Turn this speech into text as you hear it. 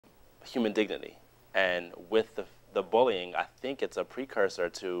human dignity. And with the bullying, I think it's a precursor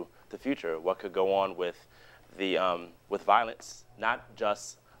to the future, what could go on with with violence, not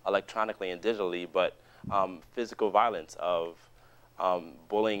just electronically and digitally, but physical violence of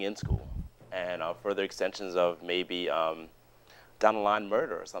bullying in school, and further extensions of maybe down the line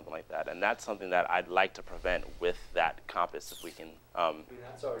murder or something like that. And that's something that I'd like to prevent with that compass, if we can. I mean,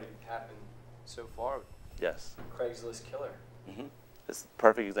 that's already happened so far. Yes. Craigslist killer. Mm-hmm. It's a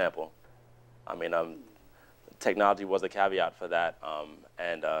perfect example. I mean, technology was a caveat for that,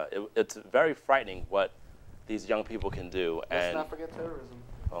 and it's very frightening what these young people can do. Let's not forget terrorism.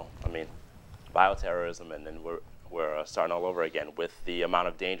 Well, I mean, bioterrorism, and then we're starting all over again with the amount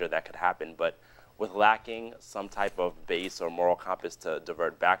of danger that could happen, but with lacking some type of base or moral compass to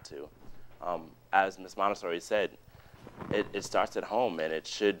divert back to. As Ms. Montessori said, it starts at home, and it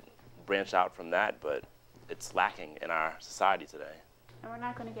should branch out from that, but it's lacking in our society today. And we're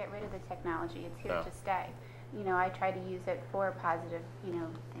not going to get rid of the technology. It's here to stay. You know, I try to use it for positive, you know,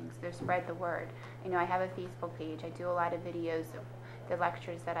 things to spread the word. You know, I have a Facebook page. I do a lot of videos of the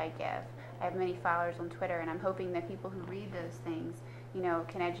lectures that I give. I have many followers on Twitter, and I'm hoping that people who read those things, you know,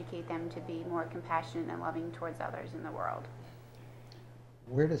 can educate them to be more compassionate and loving towards others in the world.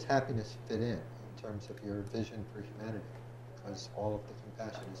 Where does happiness fit in terms of your vision for humanity? Because all of the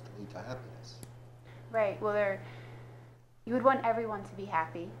compassion is to lead to happiness. Right. Well, you would want everyone to be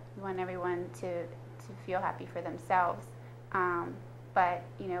happy. You want everyone to feel happy for themselves. But,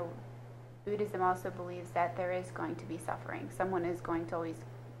 you know, Buddhism also believes that there is going to be suffering. Someone is going to always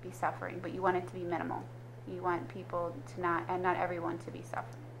be suffering, but you want it to be minimal. You want people to not everyone to be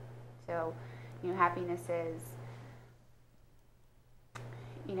suffering. So, you know, happiness is,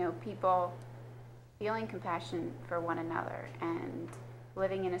 you know, people feeling compassion for one another and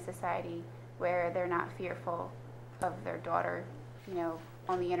living in a society where they're not fearful of their daughter, you know,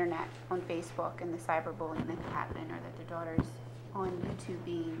 on the internet, on Facebook, and the cyberbullying that could happen, or that their daughter's on YouTube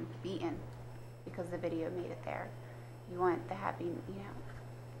being beaten because the video made it there. You want the happy, you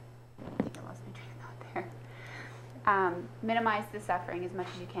know, I think I lost my train of thought there. Minimize the suffering as much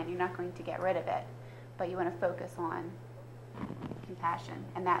as you can. You're not going to get rid of it, but you want to focus on compassion,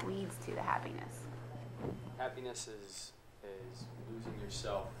 and that leads to the happiness. Happiness is losing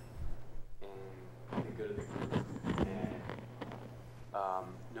yourself in the good of the group, and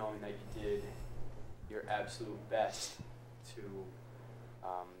knowing that you did your absolute best to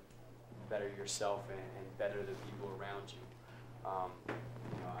better yourself and better the people around you.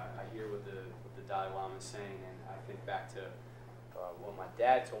 You know, I hear what the Dalai Lama is saying, and I think back to what my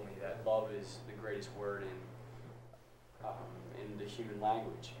dad told me, that love is the greatest word in the human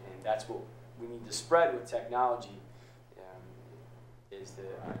language, and that's what we need to spread with technology. Is the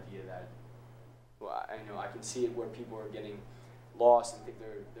idea that, well, I can see it where people are getting lost and think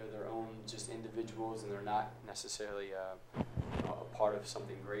they're their own just individuals, and they're not necessarily a part of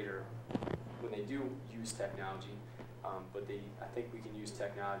something greater when they do use technology. But I think we can use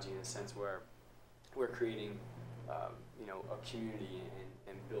technology in a sense where we're creating, you know, a community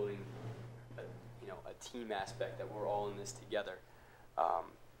and building, you know, a team aspect, that we're all in this together,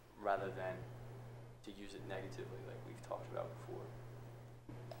 rather than to use it negatively like we've talked about before.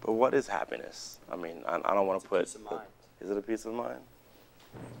 But what is happiness? I mean, I don't want to put. Peace of mind. Is it a peace of mind?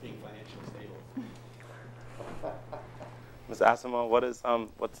 Being financially stable. Ms. Asimov, what is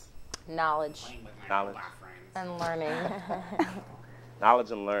what's Knowledge knowledge? and learning.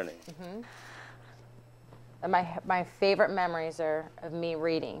 Knowledge and learning. Mm-hmm. And my favorite memories are of me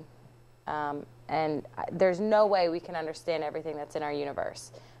reading. And there's no way we can understand everything that's in our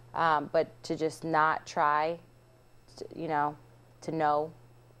universe. But to just not try, you know, to know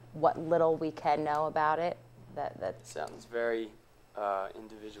what little we can know about it, that Sounds very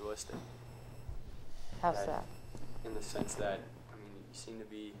individualistic. how's that? In the sense that, I mean, you seem to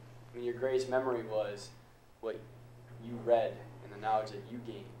be, I mean, your greatest memory was what you read and the knowledge that you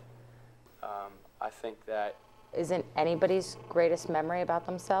gained. I think that... Isn't anybody's greatest memory about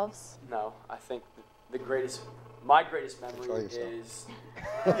themselves? No, I think my greatest memory is...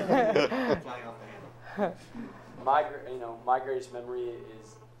 Flying off the handle. my greatest memory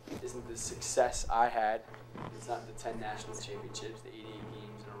isn't the success I had. It's not the 10 national championships, the 88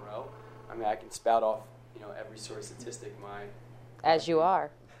 games in a row. I mean, I can spout off, you know, every sort of statistic. As you are.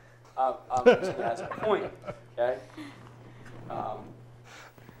 I'm using that as a point, okay?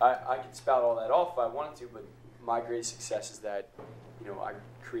 I could spout all that off if I wanted to, but my greatest success is that, you know, I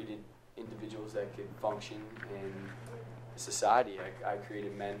created individuals that could function in society. I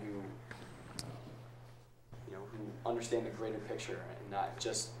created men who, you know, who understand the greater picture and not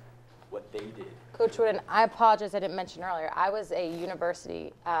just what they did. Coach Wooden, I apologize I didn't mention earlier. I was a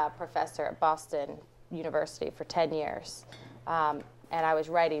university professor at Boston University for 10 years. And I was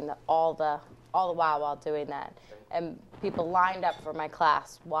writing all the while doing that. And people lined up for my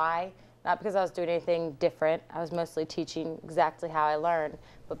class. Why? Not because I was doing anything different. I was mostly teaching exactly how I learned,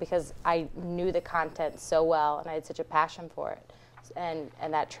 but because I knew the content so well and I had such a passion for it.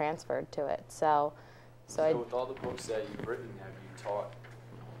 And that transferred to it. So with all the books that you've written, have you taught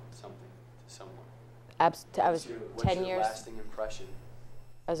something to someone? I was What's 10 your years lasting impression?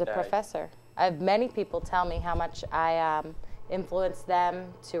 as a professor. I have many people tell me how much I influenced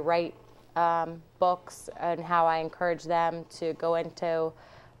them to write books and how I encourage them to go into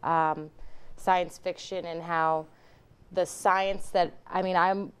science fiction, and how the science that, I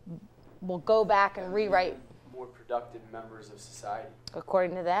will go back and rewrite. More productive members of society.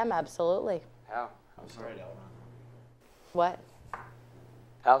 According to them, absolutely. How so? Right, Elron. What?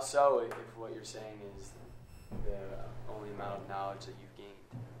 How so, if what you're saying is the only amount of knowledge that you've gained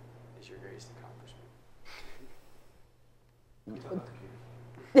is your greatest accomplishment?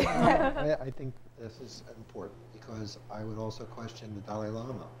 I think this is important because I would also question the Dalai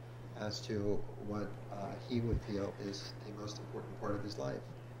Lama as to what he would feel is the most important part of his life,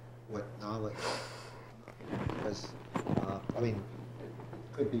 what knowledge. Because, it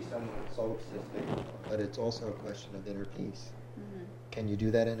could be somewhat solipsistic, but it's also a question of inner peace. Mm-hmm. Can you do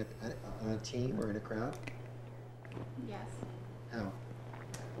that in a team or in a crowd? Yes. How?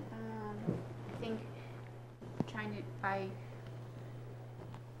 I think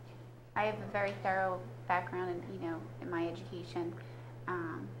I have a very thorough background in my education,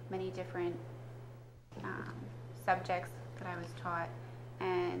 many different subjects that I was taught,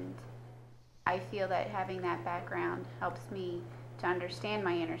 and I feel that having that background helps me to understand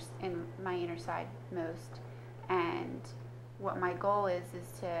my inner side most, and what my goal is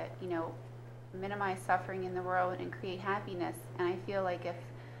to minimize suffering in the world and create happiness. And I feel like if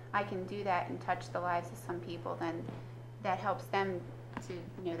I can do that and touch the lives of some people, then that helps them to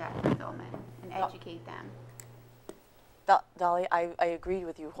that fulfillment and educate them. Dolly, I agree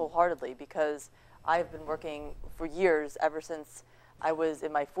with you wholeheartedly, because I've been working for years, ever since I was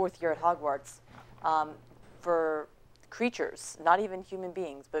in my 4th year at Hogwarts, for creatures, not even human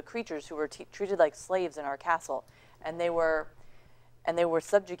beings, but creatures who were treated like slaves in our castle, and they were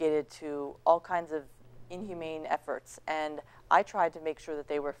subjugated to all kinds of inhumane efforts. And I tried to make sure that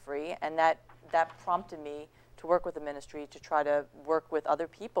they were free, and that prompted me to work with the ministry to try to work with other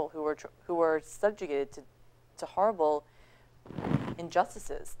people who were subjugated to horrible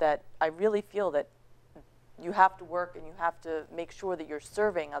injustices. That I really feel that you have to work and you have to make sure that you're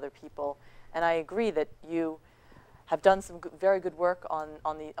serving other people. And I agree that you have done some very good work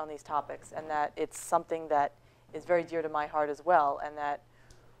on these topics, and that it's something that is very dear to my heart as well, and that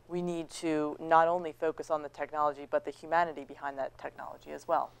we need to not only focus on the technology, but the humanity behind that technology as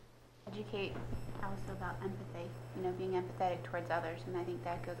well. Educate also about empathy, being empathetic towards others, and I think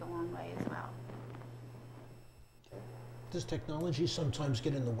that goes a long way as well. Does technology sometimes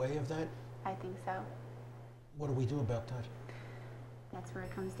get in the way of that? I think so. What do we do about that? That's where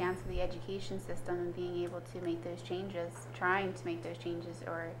it comes down to the education system and being able to make those changes, trying to make those changes,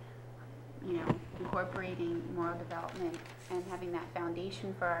 or incorporating moral development and having that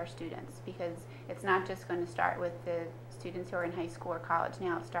foundation for our students, because it's not just going to start with the students who are in high school or college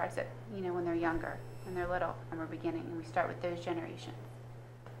now. It starts at when they're younger, when they're little, and we're beginning, and we start with those generations.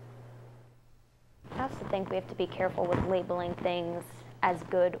 I also think we have to be careful with labeling things as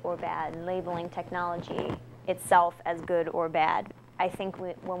good or bad, and labeling technology itself as good or bad. I think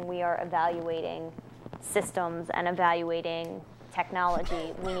when we are evaluating systems and evaluating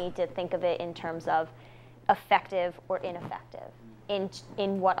technology, we need to think of it in terms of effective or ineffective in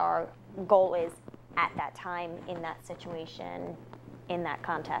what our goal is at that time, in that situation, in that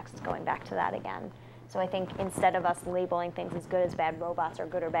context, going back to that again. So I think instead of us labeling things as good as bad, robots are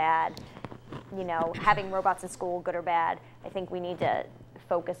good or bad, having robots in school, good or bad, I think we need to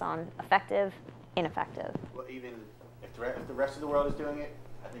focus on effective, ineffective. Well, even if the rest of the world is doing it,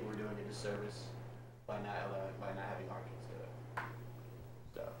 I think we're doing a disservice by not having our kids do it.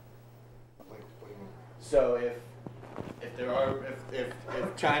 So if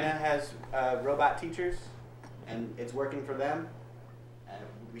China has robot teachers and it's working for them,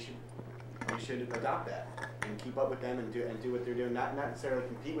 we should adopt that and keep up with them and do what they're doing. Not necessarily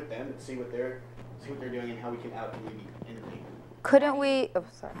compete with them, but see what they're doing and how we can maybe innovate. Couldn't we? Oh,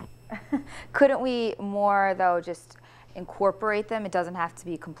 sorry. Couldn't we more though just incorporate them? It doesn't have to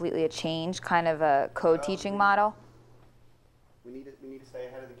be completely a change, kind of a co-teaching model. We need to stay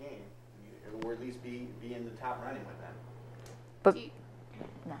ahead of the game, or at least be in the top running with them. But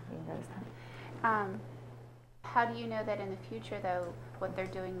No, you can go this time. How do you know that in the future, though, what they're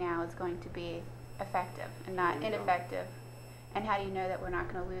doing now is going to be effective and not ineffective? And how do you know that we're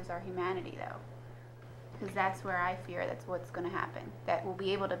not going to lose our humanity, though? Because that's where I fear that's what's going to happen. That we'll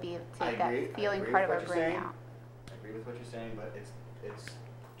be able to take that feeling part of our brain out. I agree with what you're saying, but it's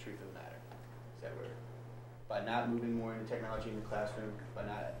truth of the matter. Is that by not moving more into technology in the classroom, by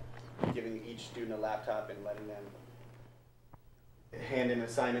not giving each student a laptop and letting them hand in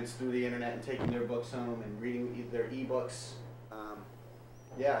assignments through the internet and taking their books home and reading their e-books.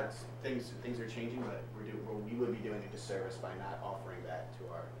 Yeah, things are changing, but we would be doing a disservice by not offering that to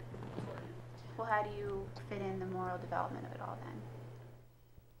our youth. Well, how do you fit in the moral development of it all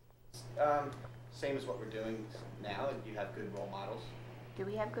then? Same as what we're doing now. You have good role models. Do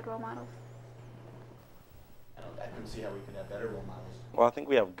we have good role models? I couldn't see how we could have better role models. Well, I think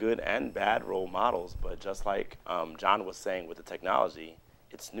we have good and bad role models, but just like John was saying with the technology,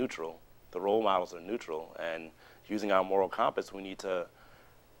 it's neutral. The role models are neutral, and using our moral compass, we need to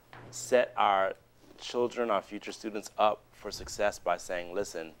set our children, our future students up for success by saying,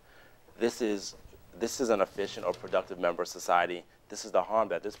 listen, this is an efficient or productive member of society. This is the harm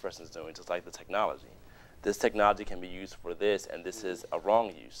that this person is doing, just like the technology. This technology can be used for this, and this is a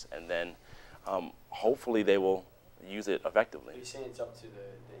wrong use. And then hopefully they will use it effectively. Are you saying it's up to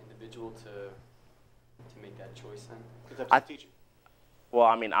the individual to make that choice then? It's up to the teacher. Well,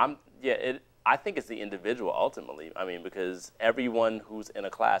 I mean, I think it's the individual ultimately. I mean, because everyone who's in a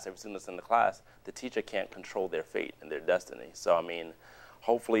class, every student that's in the class, the teacher can't control their fate and their destiny. So, I mean,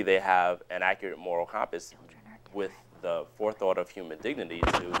 hopefully they have an accurate moral compass with the forethought of human dignity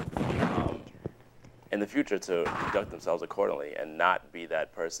to, in the future, to conduct themselves accordingly and not be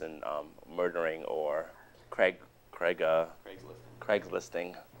that person murdering or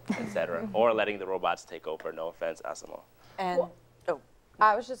Craigslisting, etc., or letting the robots take over. No offense, Asimo. And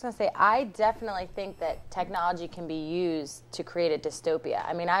I was just going to say, I definitely think that technology can be used to create a dystopia.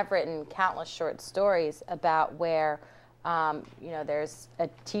 I mean, I've written countless short stories about where, there's a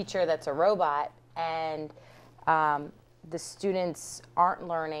teacher that's a robot, and the students aren't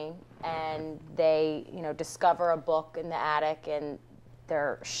learning, and they, discover a book in the attic, and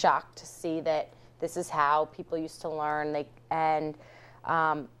they're shocked to see that this is how people used to learn.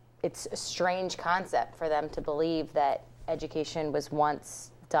 It's a strange concept for them to believe that education was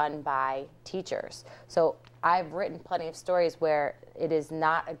once done by teachers. So I've written plenty of stories where it is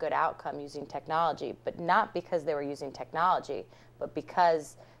not a good outcome using technology, but not because they were using technology, but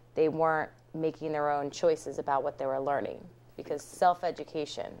because they weren't making their own choices about what they were learning. Because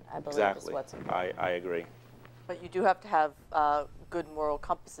self-education, I believe, is what's important. I agree. But you do have to have good moral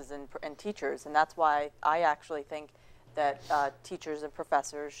compasses in teachers, and that's why I actually think that teachers and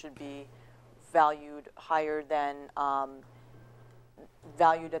professors should be valued higher than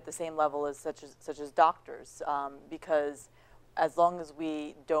valued at the same level as such as doctors, because as long as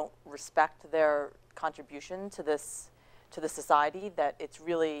we don't respect their contribution to the society, that it's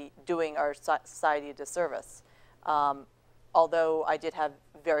really doing our society a disservice. Although I did have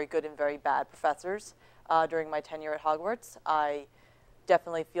very good and very bad professors during my tenure at Hogwarts, I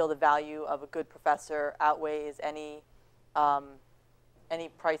definitely feel the value of a good professor outweighs any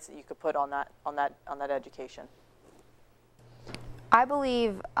price that you could put on that education. I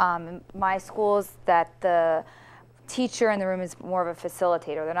believe in my schools that the teacher in the room is more of a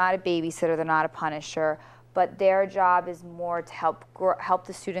facilitator. They're not a babysitter, they're not a punisher, but their job is more to help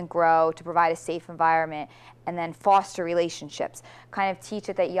the student grow, to provide a safe environment, and then foster relationships. Kind of teach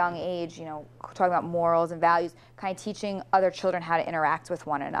at that young age, talking about morals and values, kind of teaching other children how to interact with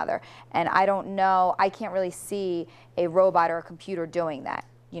one another. And I don't know, I can't really see a robot or a computer doing that,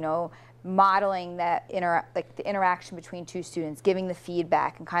 modeling that the interaction between two students, giving the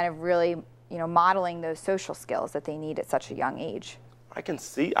feedback, and kind of really, modeling those social skills that they need at such a young age. I can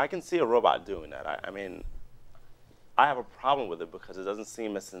see a robot doing that. I mean, I have a problem with it because it doesn't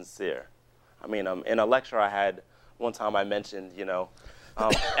seem as sincere. I mean, in a lecture I had one time, I mentioned,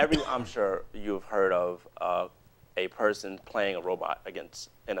 I'm sure you've heard of a person playing a robot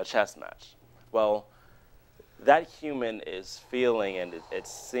in a chess match. Well, that human is feeling and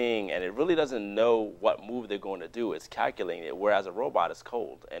it's seeing, and it really doesn't know what move they're going to do. It's calculating it, whereas a robot is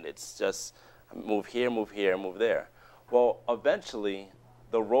cold, and it's just move here, move there. Well, eventually,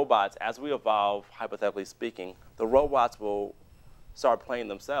 the robots, as we evolve, hypothetically speaking, the robots will start playing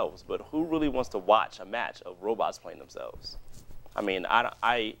themselves. But who really wants to watch a match of robots playing themselves? I mean, I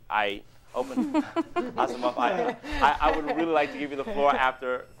would really like to give you the floor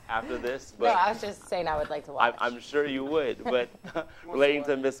after this. But no, I was just saying I would like to watch. I'm sure you would. But relating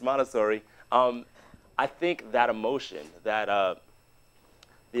to Miss Montessori, I think that emotion, that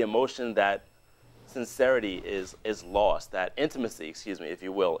the emotion that sincerity is lost, that intimacy, excuse me, if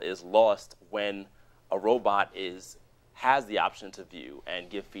you will, is lost when a robot has the option to view and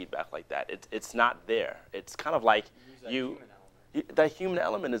give feedback like that. It's not there. It's kind of like that human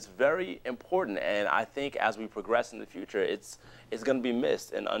element is very important, and I think as we progress in the future, it's going to be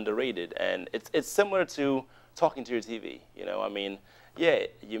missed and underrated. And it's similar to talking to your TV. You know, I mean, yeah,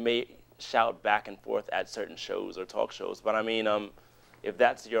 you may shout back and forth at certain shows or talk shows, but I mean, if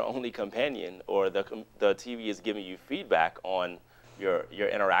that's your only companion, or the TV is giving you feedback on your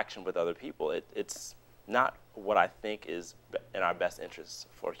interaction with other people, it's not what I think is in our best interests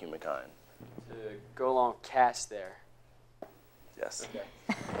for humankind. To go along cast there. Yes. Okay.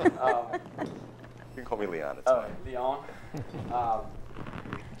 You can call me Leon. It's Oh, fine. Leon.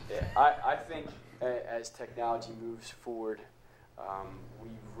 I think as technology moves forward, we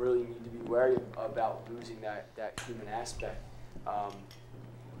really need to be wary about losing that human aspect.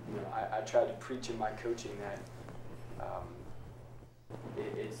 You know, I try to preach in my coaching that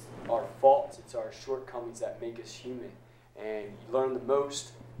it's our faults, it's our shortcomings that make us human, and you learn the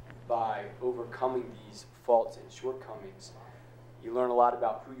most by overcoming these faults and shortcomings. You learn a lot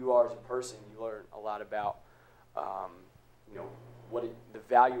about who you are as a person. You learn a lot about, you know, the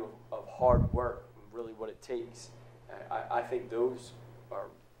value of hard work, really what it takes. I think those are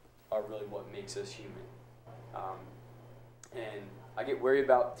really what makes us human. And I get worried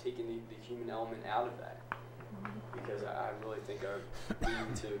about taking the human element out of that, because I really think we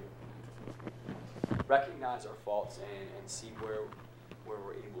need to recognize our faults and see where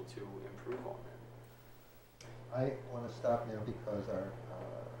we're able to improve on them. I want to stop now because our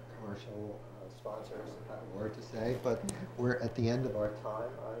commercial sponsors have a word to say, but we're at the end of our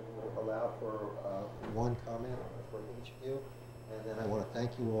time. I will allow for one comment from each of you, and then I want to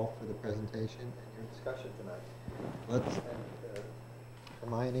thank you all for the presentation and your discussion tonight.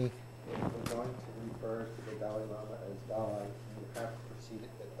 Hermione, if we're going to refer to the Dalai Lama as Dalai, you have to proceed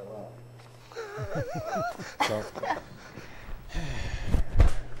it with Dalai. So,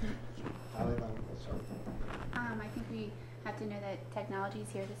 Dalai Lama, sorry. I think we have to know that technology is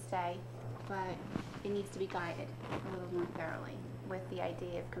here to stay, but it needs to be guided a little more thoroughly with the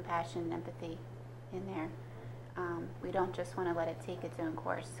idea of compassion and empathy in there. We don't just want to let it take its own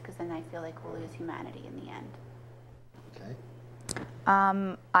course, because then I feel like we'll lose humanity in the end. Okay.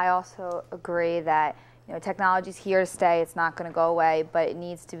 I also agree that technology is here to stay. It's not going to go away, but it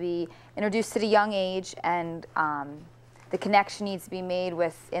needs to be introduced at a young age, and the connection needs to be made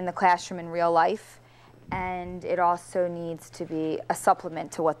in the classroom in real life. And it also needs to be a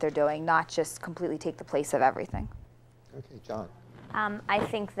supplement to what they're doing, not just completely take the place of everything. Okay, John. I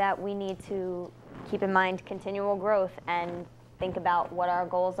think that we need to keep in mind continual growth and think about what our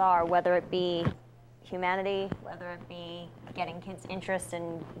goals are, whether it be humanity, whether it be getting kids' interest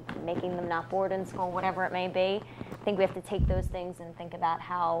in making them not bored in school, whatever it may be. I think we have to take those things and think about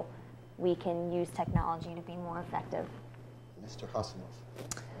how we can use technology to be more effective. Mr. Hasselhoff.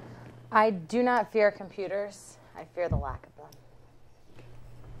 I do not fear computers. I fear the lack of them.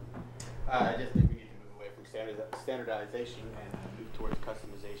 I just think we need to move away from standardization and move towards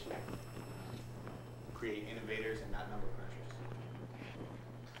customization. Create innovators and not number crunchers.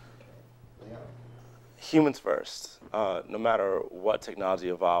 Yeah. Humans first. No matter what technology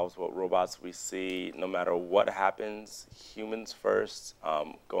evolves, what robots we see, no matter what happens, humans first,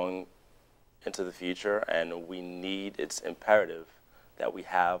 going into the future, and it's imperative that we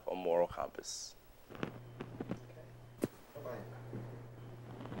have a moral compass.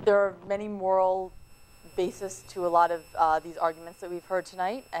 There are many moral basis to a lot of these arguments that we've heard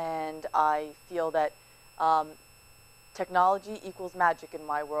tonight, and I feel that technology equals magic in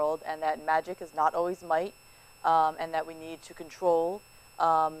my world, and that magic is not always might, and that we need to control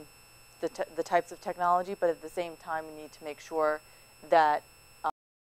the types of technology, but at the same time we need to make sure that